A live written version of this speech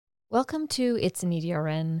Welcome to It's an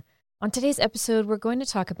EDRN. On today's episode, we're going to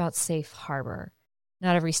talk about Safe Harbor.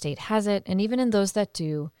 Not every state has it, and even in those that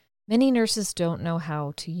do, many nurses don't know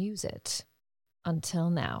how to use it. Until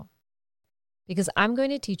now. Because I'm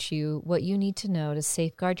going to teach you what you need to know to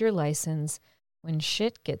safeguard your license when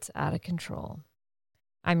shit gets out of control.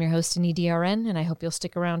 I'm your host in EDRN, and I hope you'll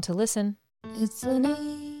stick around to listen. It's an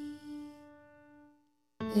E,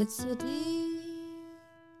 it's a D,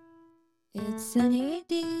 it's an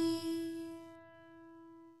EDRN.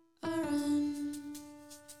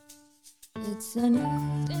 It's an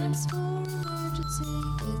E, stands for emergency.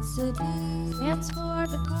 It's a D, stands for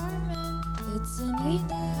department. It's an E,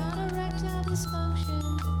 not erectile dysfunction.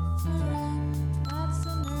 RN, that's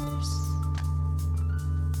a nurse.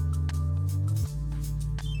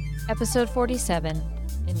 Episode 47,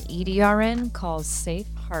 an EDRN calls Safe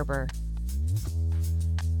Harbor.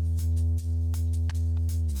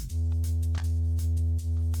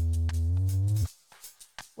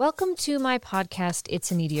 Welcome to my podcast, It's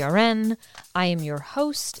an EDRN. I am your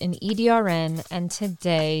host, an EDRN, and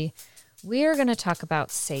today we're going to talk about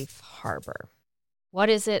Safe Harbor. What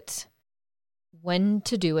is it, when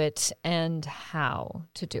to do it, and how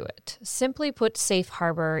to do it? Simply put, Safe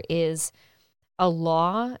Harbor is a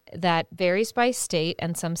law that varies by state,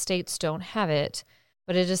 and some states don't have it,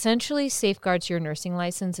 but it essentially safeguards your nursing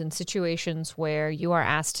license in situations where you are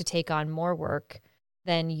asked to take on more work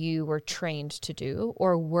than you were trained to do,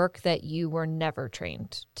 or work that you were never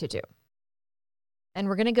trained to do. And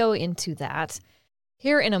we're going to go into that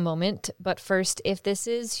here in a moment. But first, if this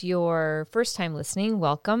is your first time listening,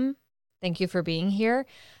 welcome. Thank you for being here.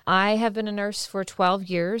 I have been a nurse for 12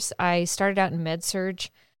 years. I started out in med-surg,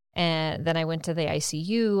 and then I went to the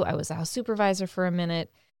ICU. I was a house supervisor for a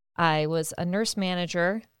minute. I was a nurse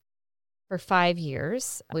manager for 5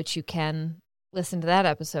 years, which you can listen to that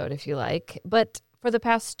episode if you like. But for the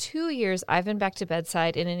past 2 years, I've been back to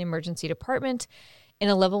bedside in an emergency department in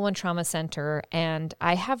a level 1 trauma center, and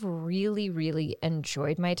I have really, really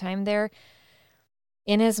enjoyed my time there,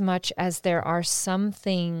 in as much as there are some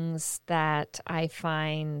things that I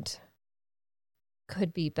find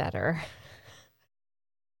could be better,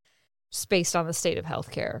 just based on the state of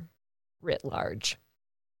healthcare writ large.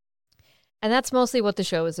 And that's mostly what the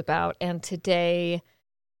show is about, and today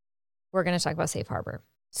we're going to talk about Safe Harbor.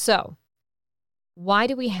 So, why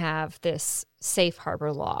do we have this Safe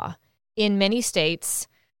Harbor law? In many states,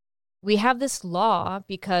 we have this law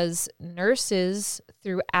because nurses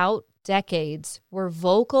throughout decades were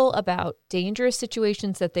vocal about dangerous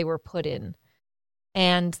situations that they were put in.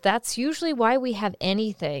 And that's usually why we have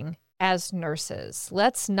anything as nurses.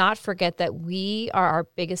 Let's not forget that we are our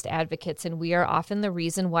biggest advocates, and we are often the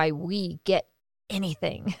reason why we get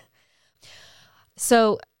anything.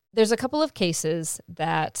 So there's a couple of cases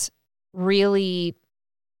that really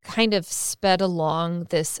kind of sped along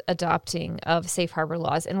this adopting of Safe Harbor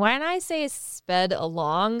laws. And when I say sped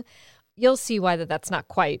along, you'll see why it's not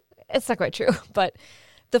quite true. But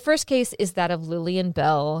the first case is that of Lillian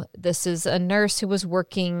Bell. This is a nurse who was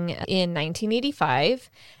working in 1985,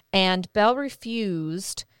 and Bell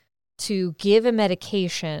refused to give a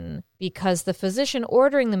medication because the physician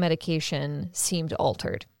ordering the medication seemed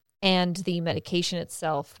altered, and the medication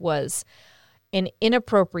itself was an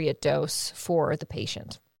inappropriate dose for the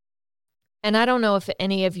patient. And I don't know if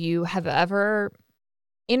any of you have ever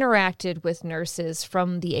interacted with nurses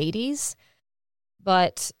from the 80s,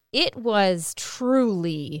 but it was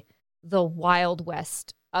truly the Wild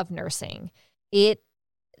West of nursing.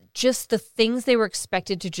 Just the things they were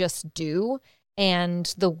expected to just do,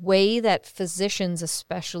 and the way that physicians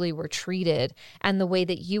especially were treated, and the way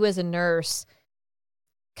that you as a nurse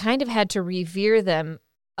kind of had to revere them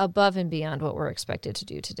above and beyond what we're expected to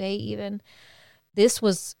do today even. This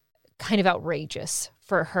was kind of outrageous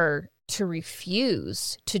for her to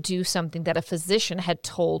refuse to do something that a physician had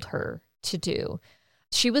told her to do.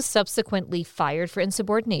 She was subsequently fired for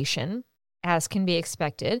insubordination, as can be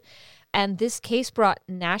expected, and this case brought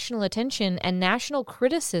national attention and national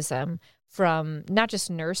criticism from not just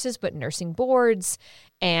nurses, but nursing boards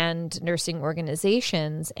and nursing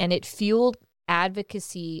organizations, and it fueled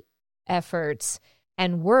advocacy efforts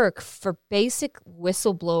and work for basic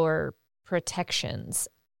whistleblower protections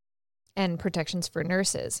and protections for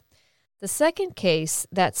nurses. The second case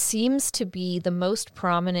that seems to be the most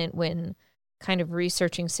prominent when kind of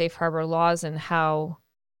researching Safe Harbor laws and how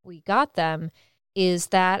we got them is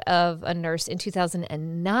that of a nurse in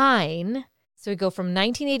 2009. So we go from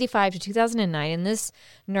 1985 to 2009, and this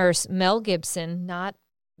nurse, Mel Gibson, not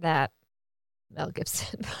that Mel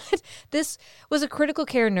Gibson. But this was a critical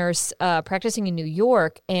care nurse practicing in New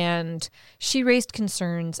York, and she raised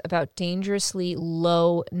concerns about dangerously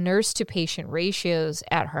low nurse-to-patient ratios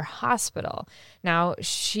at her hospital. Now,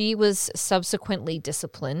 she was subsequently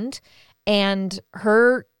disciplined, and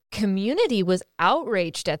her community was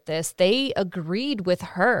outraged at this. They agreed with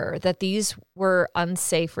her that these were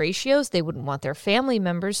unsafe ratios. They wouldn't want their family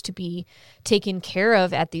members to be taken care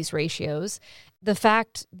of at these ratios. The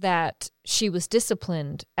fact that she was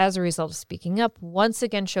disciplined as a result of speaking up once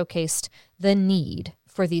again showcased the need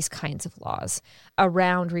for these kinds of laws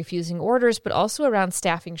around refusing orders, but also around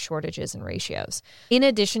staffing shortages and ratios. In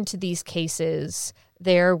addition to these cases,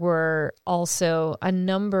 there were also a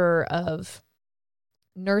number of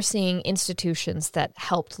nursing institutions that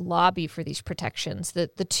helped lobby for these protections. The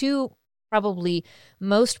two probably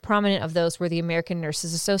most prominent of those were the American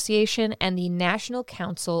Nurses Association and the National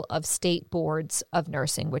Council of State Boards of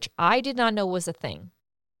Nursing, which I did not know was a thing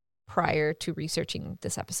prior to researching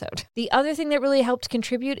this episode. The other thing that really helped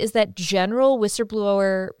contribute is that general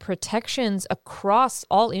whistleblower protections across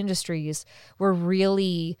all industries were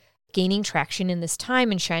really gaining traction in this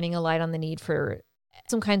time and shining a light on the need for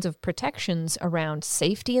some kinds of protections around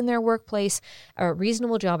safety in their workplace,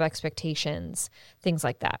 reasonable job expectations, things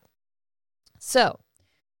like that. So,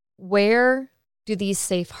 where do these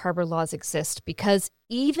safe harbor laws exist? Because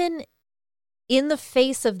even in the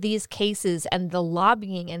face of these cases and the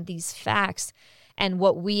lobbying and these facts and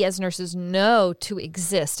what we as nurses know to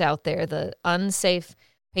exist out there, the unsafe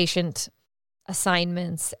patient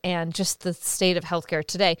assignments and just the state of healthcare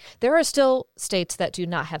today, there are still states that do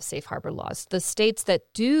not have safe harbor laws. The states that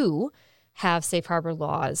do have safe harbor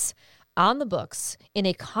laws on the books in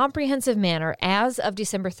a comprehensive manner as of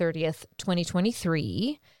December 30th,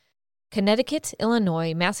 2023, Connecticut,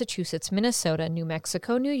 Illinois, Massachusetts, Minnesota, New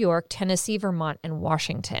Mexico, New York, Tennessee, Vermont, and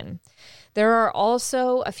Washington. There are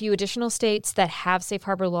also a few additional states that have safe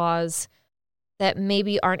harbor laws that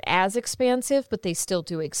maybe aren't as expansive, but they still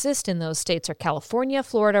do exist. And those states are California,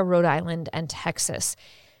 Florida, Rhode Island, and Texas.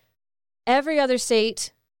 Every other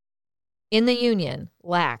state in the union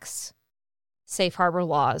lacks safe harbor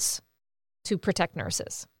laws to protect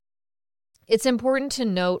nurses. It's important to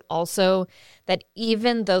note also that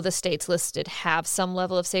even though the states listed have some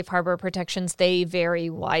level of safe harbor protections, they vary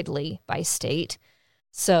widely by state.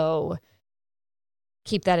 So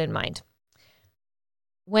keep that in mind.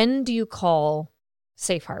 When do you call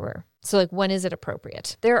safe harbor? So when is it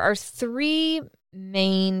appropriate? There are three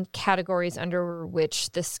main categories under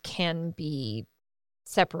which this can be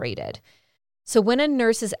separated. So when a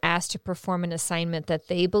nurse is asked to perform an assignment that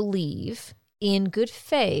they believe in good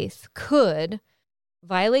faith could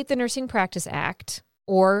violate the Nursing Practice Act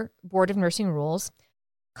or Board of Nursing rules,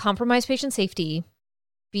 compromise patient safety,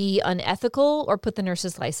 be unethical, or put the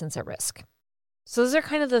nurse's license at risk. So those are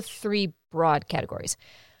kind of the three broad categories.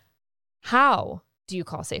 How do you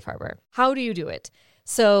call safe harbor? How do you do it?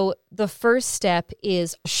 So the first step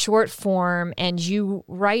is short form, and you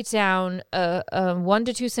write down a 1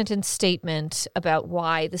 to 2 sentence statement about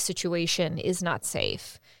why the situation is not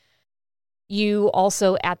safe. You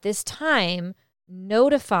also, at this time,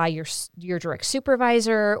 notify your direct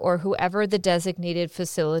supervisor or whoever the designated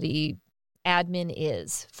facility admin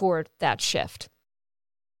is for that shift.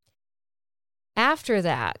 After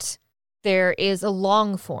that, there is a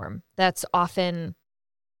long form that's often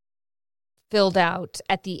filled out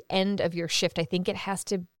at the end of your shift. I think it has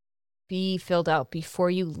to be filled out before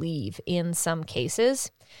you leave in some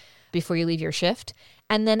cases, before you leave your shift.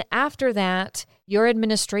 And then after that, your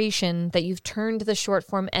administration that you've turned the short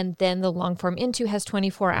form and then the long form into has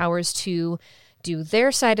 24 hours to do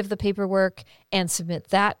their side of the paperwork and submit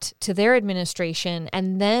that to their administration.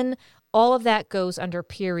 And then all of that goes under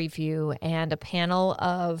peer review, and a panel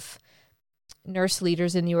of nurse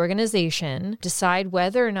leaders in the organization decide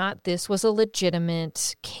whether or not this was a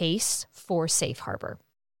legitimate case for safe harbor.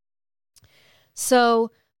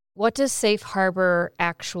 So what does safe harbor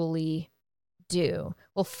actually do?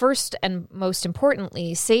 Well, first and most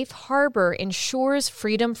importantly, safe harbor ensures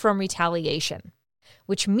freedom from retaliation,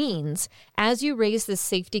 which means as you raise this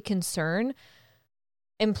safety concern,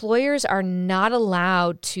 employers are not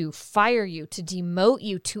allowed to fire you, to demote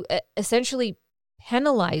you, to essentially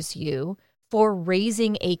penalize you for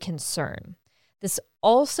raising a concern. This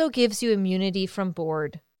also gives you immunity from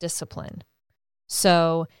board discipline.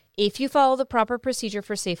 So if you follow the proper procedure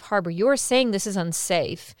for safe harbor, you're saying this is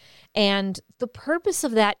unsafe. And the purpose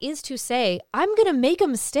of that is to say, I'm going to make a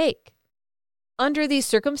mistake. Under these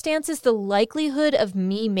circumstances, the likelihood of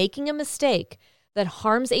me making a mistake that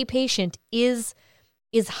harms a patient is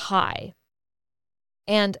high.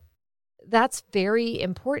 And that's very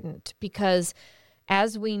important because,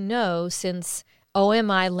 as we know, since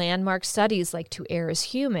OMI landmark studies like To Err is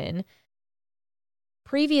Human,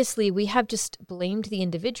 previously we have just blamed the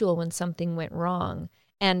individual when something went wrong.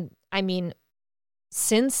 And I mean,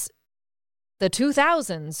 since the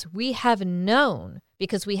 2000s, we have known,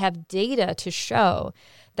 because we have data to show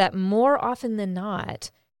that more often than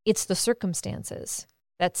not, it's the circumstances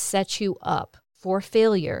that set you up for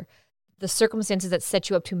failure, the circumstances that set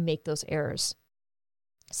you up to make those errors.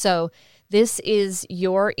 So this is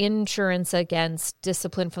your insurance against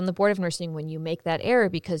discipline from the Board of Nursing when you make that error,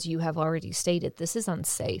 because you have already stated this is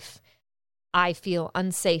unsafe. I feel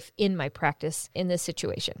unsafe in my practice in this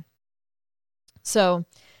situation. So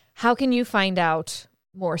how can you find out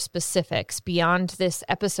more specifics beyond this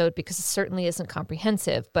episode? Because it certainly isn't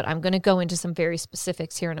comprehensive, but I'm going to go into some very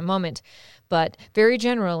specifics here in a moment. But very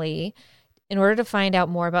generally, in order to find out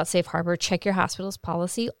more about Safe Harbor, check your hospital's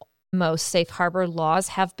policy. Most Safe Harbor laws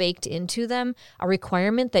have baked into them a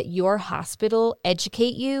requirement that your hospital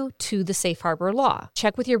educate you to the Safe Harbor law.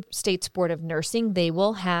 Check with your state's Board of Nursing. They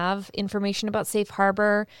will have information about Safe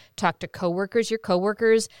Harbor. Talk to coworkers. Your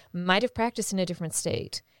coworkers might have practiced in a different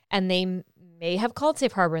state, and they may have called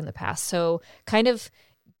Safe Harbor in the past. So kind of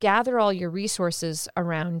gather all your resources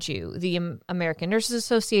around you. The American Nurses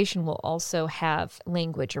Association will also have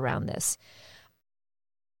language around this.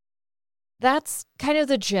 That's kind of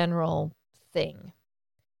the general thing.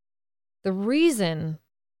 The reason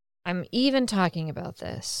I'm even talking about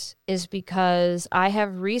this is because I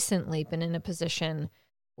have recently been in a position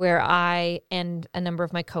where I and a number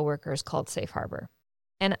of my coworkers called Safe Harbor.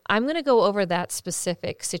 And I'm going to go over that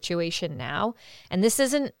specific situation now. And this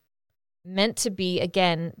isn't meant to be,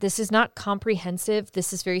 again, this is not comprehensive.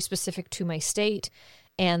 This is very specific to my state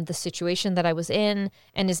and the situation that I was in,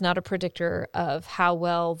 and is not a predictor of how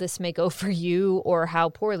well this may go for you or how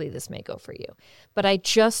poorly this may go for you. But I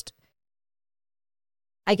guess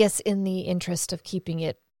in the interest of keeping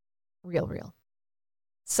it real.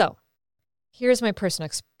 So here's my personal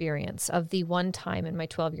experience of the one time in my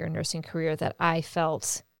 12-year nursing career that I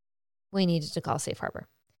felt we needed to call Safe Harbor.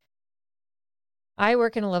 I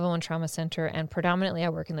work in a level 1 trauma center, and predominantly I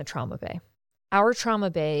work in the trauma bay. Our trauma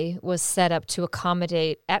bay was set up to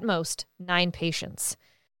accommodate, at most, 9 patients.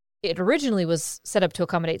 It originally was set up to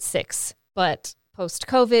accommodate 6, but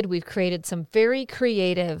post-COVID, we've created some very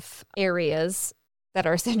creative areas that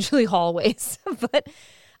are essentially hallways, but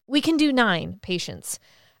we can do 9 patients.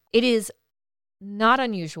 It is not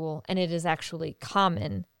unusual, and it is actually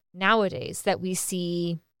common nowadays that we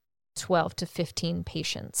see 12 to 15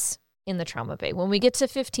 patients in the trauma bay. When we get to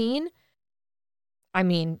 15, I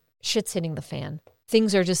mean, shit's hitting the fan.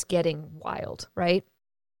 Things are just getting wild, right?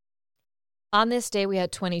 On this day, we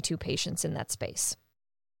had 22 patients in that space,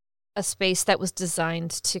 a space that was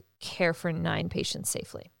designed to care for 9 patients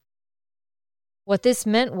safely. What this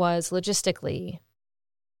meant was, logistically,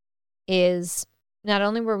 is not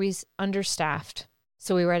only were we understaffed,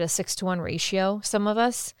 so we were at a 6-to-1 ratio, some of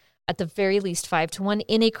us, at the very least 5-to-1,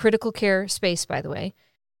 in a critical care space, by the way,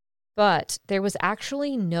 but there was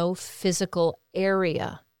actually no physical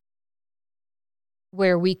area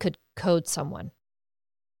where we could code someone.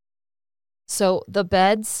 So the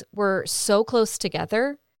beds were so close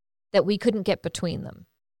together that we couldn't get between them.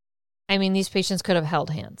 I mean, these patients could have held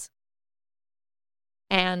hands.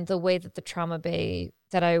 And the way that the trauma bay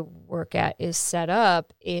that I work at is set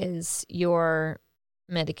up is your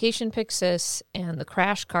medication Pyxis and the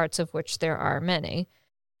crash carts, of which there are many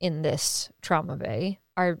in this trauma bay,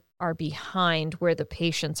 are behind where the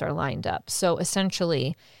patients are lined up. So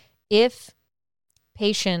essentially, if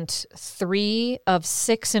patient 3 of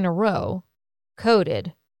 6 in a row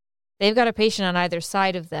coded, they've got a patient on either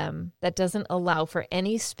side of them that doesn't allow for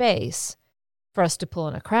any space for us to pull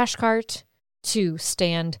in a crash cart, to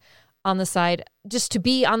stand on the side, just to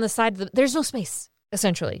be on the side of the, there's no space,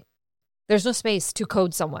 essentially. There's no space to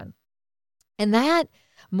code someone. And that,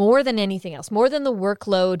 more than anything else, more than the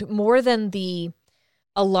workload, more than the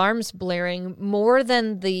alarms blaring, more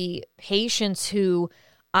than the patients who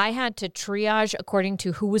I had to triage according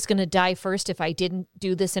to who was going to die first if I didn't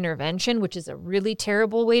do this intervention, which is a really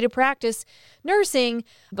terrible way to practice nursing,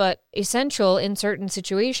 but essential in certain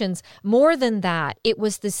situations. More than that, it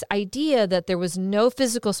was this idea that there was no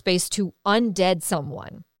physical space to undead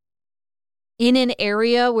someone in an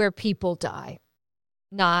area where people die.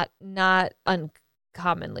 Not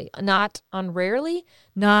uncommonly, not unrarely,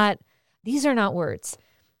 not, these are not words.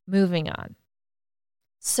 Moving on.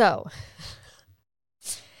 So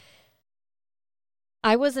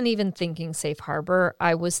I wasn't even thinking Safe Harbor.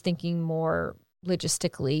 I was thinking more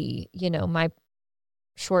logistically, my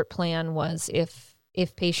short plan was if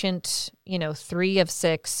if patient, 3 of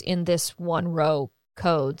 6 in this one row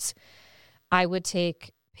codes, I would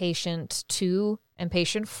take patient 2 and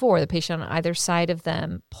patient 4, the patient on either side of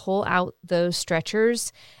them, pull out those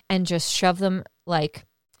stretchers and just shove them like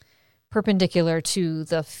perpendicular to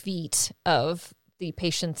the feet of the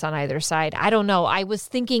patients on either side. I don't know. I was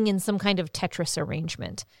thinking in some kind of Tetris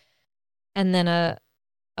arrangement. And then a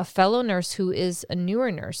fellow nurse who is a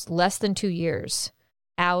newer nurse, less than 2 years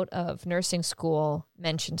out of nursing school,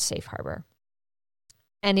 mentioned Safe Harbor.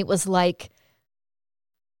 And it was like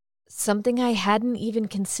something I hadn't even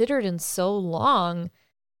considered in so long.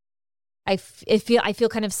 I feel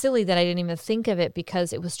kind of silly that I didn't even think of it,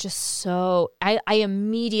 because it was just so, I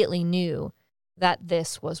immediately knew that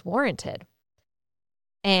this was warranted.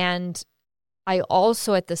 And I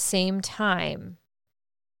also at the same time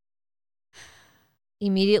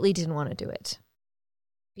immediately didn't want to do it,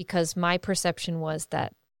 because my perception was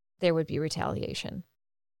that there would be retaliation.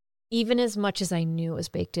 Even as much as I knew it was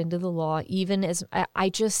baked into the law, even as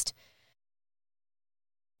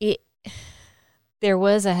there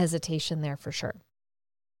was a hesitation there for sure.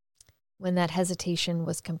 When that hesitation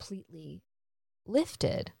was completely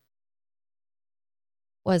lifted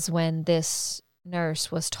was when this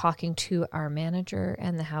nurse was talking to our manager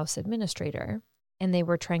and the house administrator, and they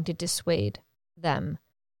were trying to dissuade them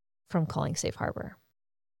from calling Safe Harbor.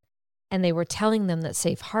 And they were telling them that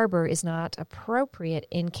Safe Harbor is not appropriate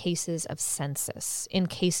in cases of census, in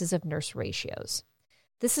cases of nurse ratios.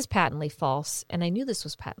 This is patently false, and I knew this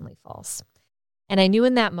was patently false. And I knew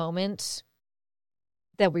in that moment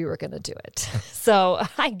that we were going to do it. So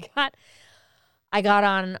I got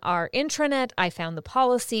on our intranet, I found the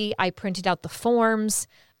policy, I printed out the forms,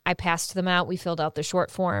 I passed them out, we filled out the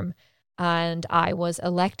short form, and I was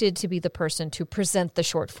elected to be the person to present the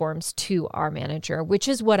short forms to our manager, which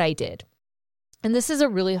is what I did. And this is a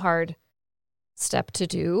really hard step to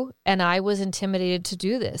do, and I was intimidated to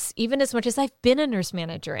do this, even as much as I've been a nurse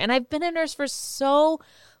manager, and I've been a nurse for so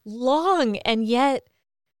long, and yet,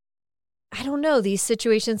 I don't know, these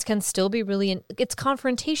situations can still be really, it's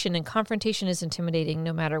confrontation, and confrontation is intimidating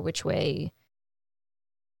no matter which way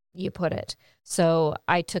you put it. So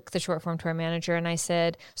I took the short form to our manager and I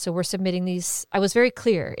said, so we're submitting these. I was very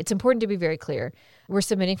clear. It's important to be very clear. We're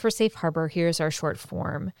submitting for Safe Harbor. Here's our short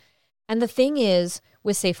form. And the thing is,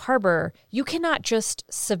 with Safe Harbor, you cannot just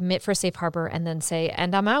submit for Safe Harbor and then say,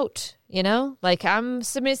 and I'm out, like I'm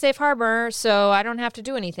submitting Safe Harbor, so I don't have to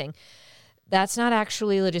do anything. That's not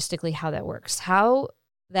actually logistically how that works. How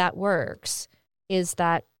that works is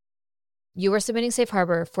that you are submitting Safe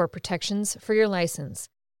Harbor for protections for your license.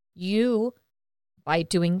 You, by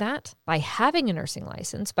doing that, by having a nursing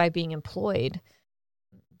license, by being employed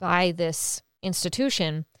by this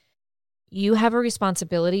institution, you have a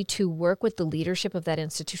responsibility to work with the leadership of that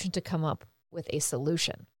institution to come up with a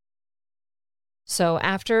solution. So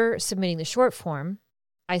after submitting the short form,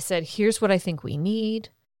 I said, here's what I think we need.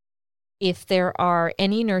 If there are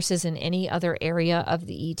any nurses in any other area of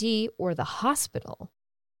the ED or the hospital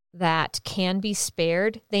that can be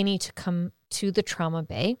spared, they need to come to the trauma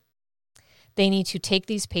bay. They need to take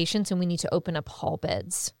these patients and we need to open up hall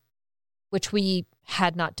beds, which we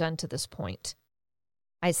had not done to this point.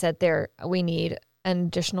 I said we need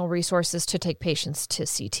additional resources to take patients to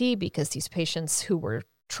CT, because these patients who were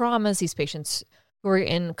traumas, these patients who were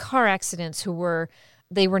in car accidents,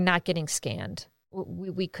 they were not getting scanned.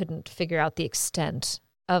 We couldn't figure out the extent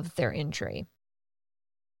of their injury.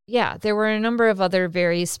 Yeah, there were a number of other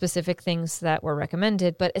very specific things that were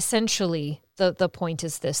recommended, but essentially the point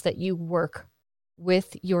is this, that you work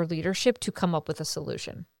with your leadership to come up with a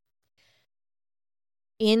solution.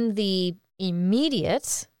 In the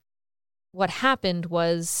immediate, what happened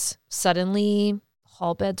was suddenly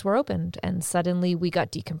hall beds were opened and suddenly we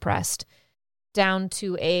got decompressed down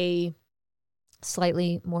to a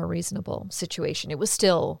slightly more reasonable situation. It was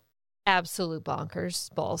still absolute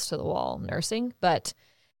bonkers, balls to the wall nursing, but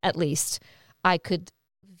at least I could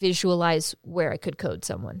visualize where I could code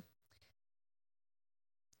someone.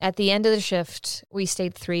 At the end of the shift, we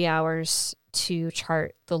stayed 3 hours to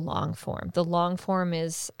chart the long form. The long form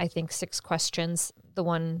is, I think, 6 questions, the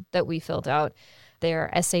one that we filled out. They're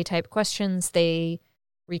essay-type questions. They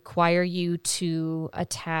require you to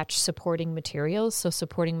attach supporting materials. So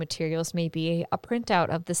supporting materials may be a printout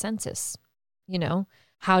of the census.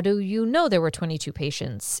 How do you know there were 22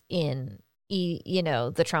 patients in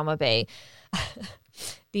the trauma bay?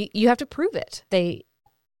 You have to prove it. They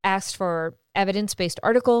asked for evidence-based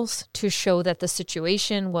articles to show that the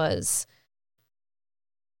situation was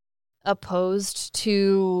opposed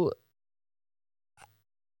to...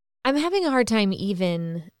 I'm having a hard time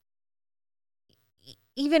even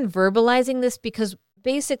even verbalizing this because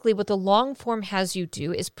basically what the long form has you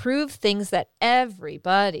do is prove things that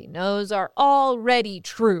everybody knows are already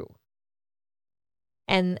true.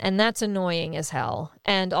 And that's annoying as hell.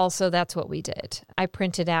 And also that's what we did. I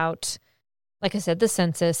printed out, like I said, the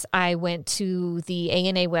census. I went to the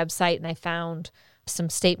ANA website and I found some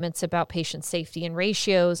statements about patient safety and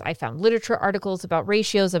ratios. I found literature articles about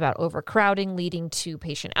ratios, about overcrowding leading to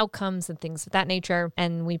patient outcomes and things of that nature.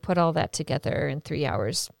 And we put all that together in 3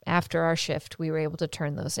 hours. After our shift, we were able to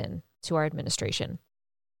turn those in to our administration.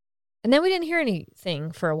 And then we didn't hear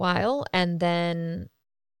anything for a while. And then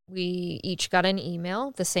we each got an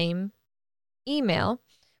email, the same email,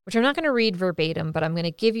 which I'm not going to read verbatim, but I'm going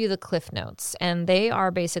to give you the cliff notes. And they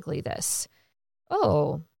are basically this.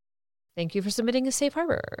 Oh, thank you for submitting a safe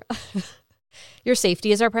harbor. Your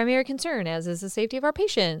safety is our primary concern, as is the safety of our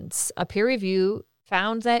patients. A peer review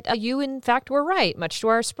found that you, in fact, were right, much to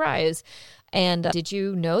our surprise. And did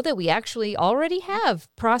you know that we actually already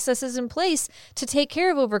have processes in place to take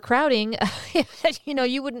care of overcrowding?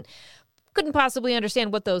 You couldn't possibly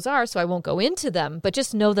understand what those are, so I won't go into them, but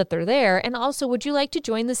just know that they're there. And also, would you like to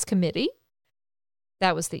join this committee?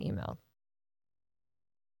 That was the email.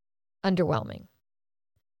 Underwhelming.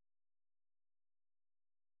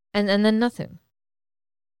 And then nothing.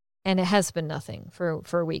 And it has been nothing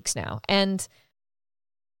for weeks now. And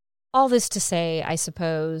all this to say, I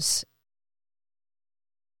suppose,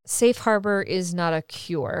 safe harbor is not a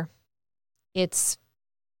cure. It's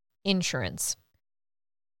insurance.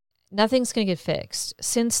 Nothing's going to get fixed.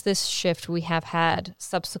 Since this shift, we have had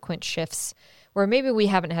subsequent shifts where maybe we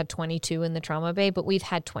haven't had 22 in the trauma bay, but we've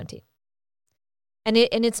had 20. And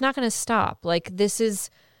it's not going to stop. Like, this is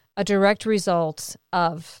a direct result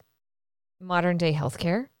of modern day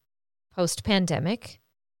healthcare, post-pandemic,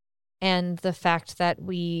 and the fact that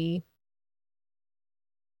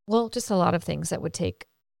just a lot of things that would take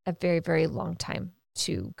a very, very long time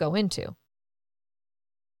to go into.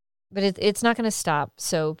 But it's not going to stop.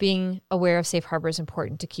 So being aware of safe harbor is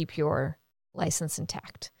important to keep your license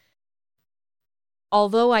intact.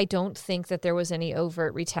 Although I don't think that there was any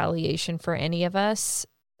overt retaliation for any of us,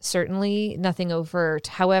 certainly nothing overt.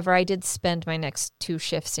 However, I did spend my next 2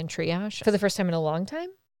 shifts in triage for the first time in a long time.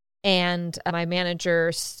 And my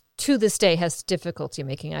manager to this day has difficulty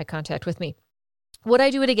making eye contact with me. Would I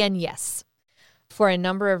do it again? Yes. For a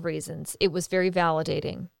number of reasons. It was very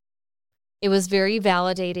validating. It was very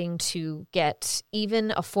validating to get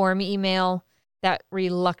even a form email that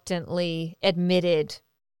reluctantly admitted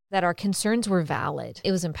that our concerns were valid.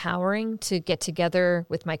 It was empowering to get together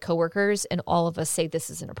with my coworkers and all of us say this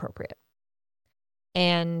is inappropriate.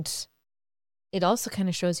 And it also kind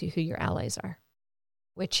of shows you who your allies are,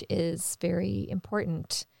 which is very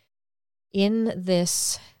important in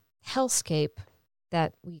this hellscape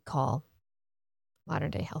that we call modern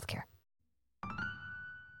day healthcare.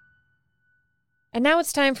 And now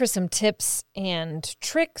it's time for some tips and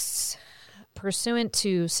tricks pursuant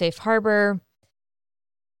to safe harbor.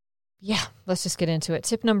 Yeah, let's just get into it.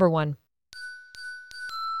 Tip number 1.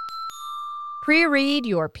 Pre-read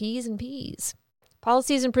your P's and P's.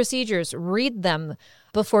 Policies and procedures. Read them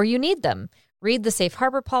before you need them. Read the safe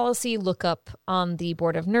harbor policy, look up on the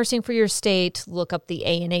Board of Nursing for your state, look up the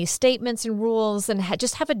ANA statements and rules, and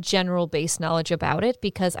just have a general base knowledge about it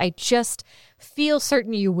because I just feel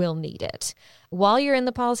certain you will need it. While you're in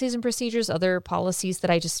the policies and procedures, other policies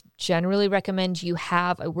that I just generally recommend you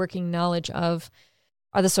have a working knowledge of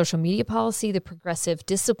are the social media policy, the progressive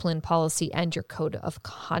discipline policy, and your code of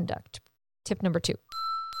conduct. Tip number 2.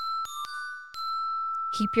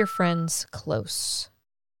 Keep your friends close.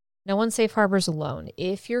 No one safe harbors alone.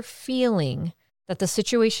 If you're feeling that the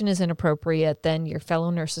situation is inappropriate, then your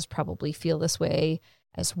fellow nurses probably feel this way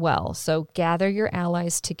as well. So gather your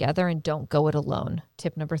allies together and don't go it alone.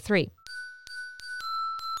 Tip number 3.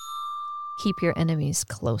 Keep your enemies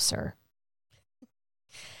closer.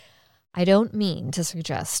 I don't mean to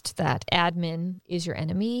suggest that admin is your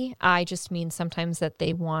enemy. I just mean sometimes that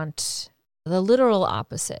they want the literal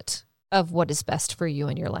opposite of what is best for you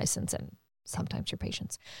and your license and sometimes your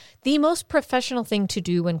patients. The most professional thing to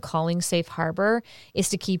do when calling safe harbor is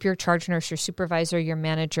to keep your charge nurse, your supervisor, your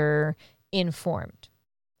manager informed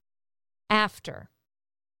after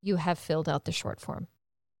you have filled out the short form.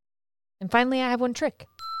 And finally, I have one trick.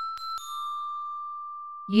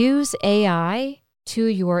 Use AI to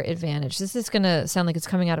your advantage. This is going to sound like it's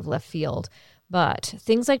coming out of left field, but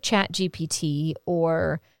things like ChatGPT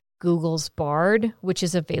or Google's Bard, which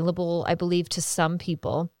is available, I believe, to some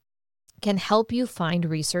people, can help you find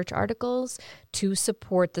research articles to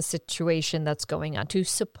support the situation that's going on, to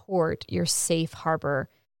support your safe harbor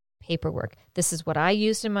paperwork. This is what I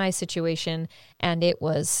used in my situation, and it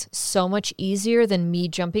was so much easier than me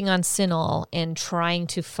jumping on CINAHL and trying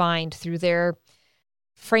to find through their,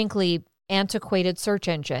 frankly, antiquated search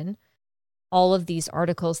engine all of these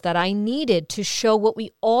articles that I needed to show what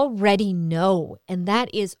we already know, and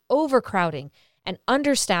that is overcrowding and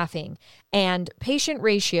understaffing and patient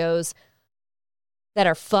ratios that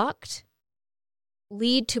are fucked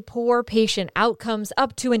lead to poor patient outcomes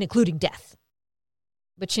up to and including death.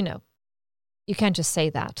 But you can't just say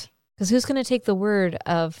that, because who's going to take the word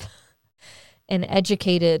of an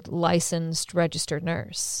educated, licensed, registered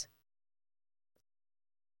nurse?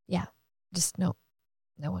 Yeah, just no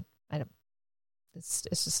one. I don't. It's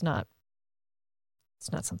just not.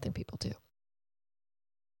 It's not something people do.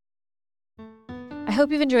 I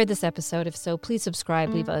hope you've enjoyed this episode. If so, please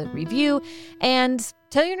subscribe, leave a review, and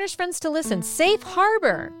tell your nurse friends to listen. Safe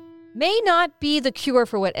Harbor may not be the cure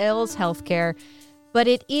for what ails healthcare, but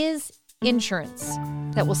it is insurance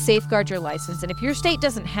that will safeguard your license. And if your state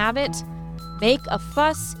doesn't have it, make a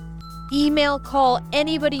fuss, email, call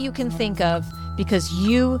anybody you can think of, because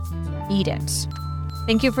you need it.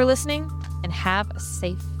 Thank you for listening, and have a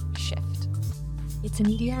safe shift. It's an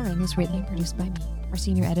EDR and is written and produced by me. Our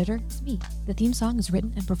senior editor is me. The theme song is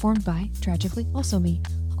written and performed by, tragically, also me.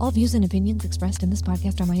 All views and opinions expressed in this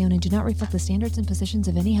podcast are my own and do not reflect the standards and positions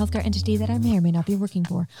of any healthcare entity that I may or may not be working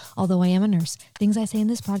for. Although I am a nurse, things I say in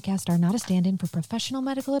this podcast are not a stand-in for professional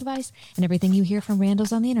medical advice, and everything you hear from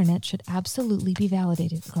randos on the internet should absolutely be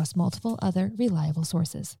validated across multiple other reliable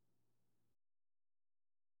sources.